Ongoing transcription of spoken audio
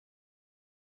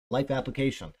Life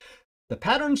application. The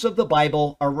patterns of the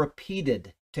Bible are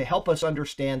repeated to help us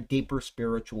understand deeper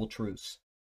spiritual truths.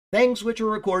 Things which are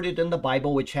recorded in the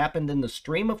Bible, which happened in the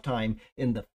stream of time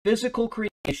in the physical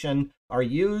creation, are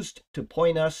used to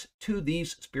point us to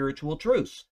these spiritual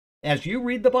truths. As you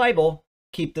read the Bible,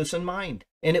 keep this in mind,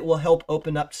 and it will help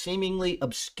open up seemingly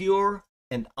obscure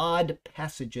and odd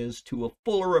passages to a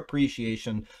fuller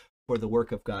appreciation for the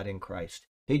work of God in Christ.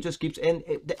 He just keeps, and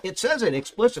it says it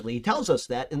explicitly. He tells us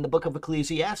that in the book of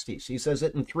Ecclesiastes. He says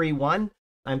it in 3:15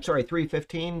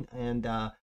 and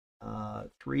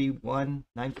 3:1.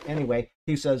 Anyway,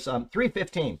 he says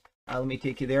 3:15. Let me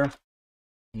take you there.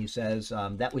 He says,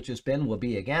 that which has been will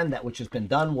be again, that which has been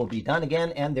done will be done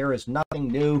again, and there is nothing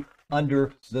new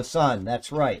under the sun.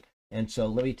 That's right. And so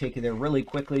let me take you there really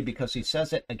quickly, because he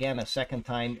says it again a second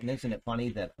time. And isn't it funny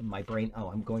that my brain, oh,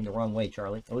 I'm going the wrong way,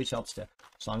 Charlie. Always helps to,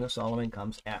 Song of Solomon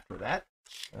comes after that.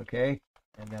 Okay,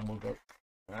 and then we'll go,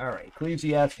 all right,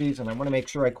 Ecclesiastes, and I want to make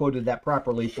sure I quoted that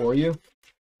properly for you.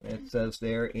 It says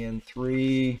there in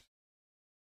 3:15,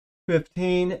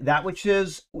 that which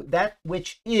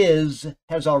is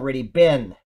has already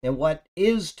been, and what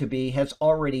is to be has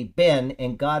already been,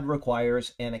 and God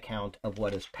requires an account of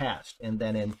what is past. And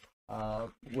then in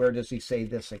where does he say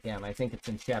this again? I think it's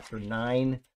in chapter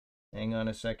 9. Hang on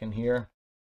a second here.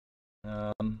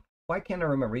 Why can't I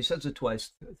remember? He says it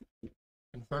twice.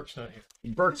 And Burke's not here.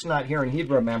 Burke's not here, and he'd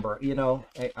remember. You know,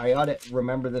 I ought to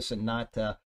remember this and not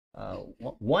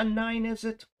 1:9, is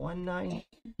it? 1:9?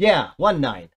 Yeah,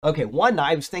 1:9. Okay, 1:9.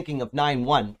 I was thinking of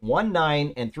 9:1.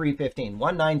 1:9 and 3:15.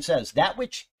 1:9 says, that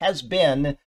which has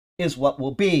been is what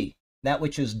will be. That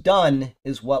which is done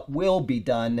is what will be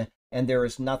done, and there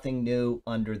is nothing new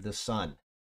under the sun.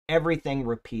 Everything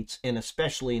repeats, and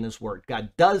especially in his word.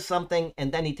 God does something,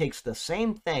 and then he takes the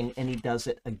same thing and he does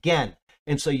it again.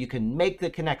 And so you can make the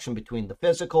connection between the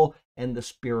physical and the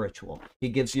spiritual. He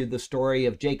gives you the story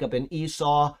of Jacob and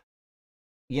Esau,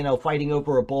 you know, fighting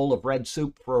over a bowl of red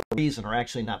soup for a reason, or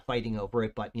actually not fighting over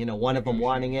it, but, you know, one of them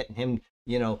wanting it and him,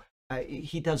 you know,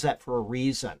 he does that for a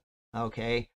reason,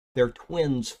 okay? They're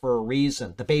twins for a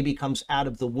reason. The baby comes out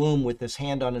of the womb with his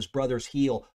hand on his brother's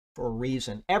heel for a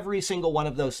reason. Every single one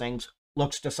of those things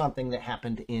looks to something that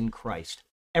happened in Christ.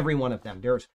 Every one of them.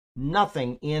 There's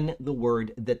nothing in the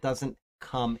word that doesn't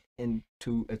come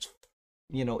into its,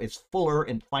 you know, its fuller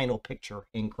and final picture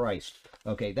in Christ.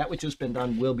 Okay, that which has been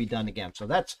done will be done again. So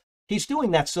he's doing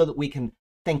that so that we can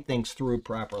think things through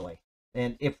properly,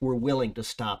 and if we're willing to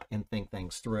stop and think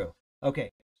things through.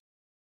 Okay,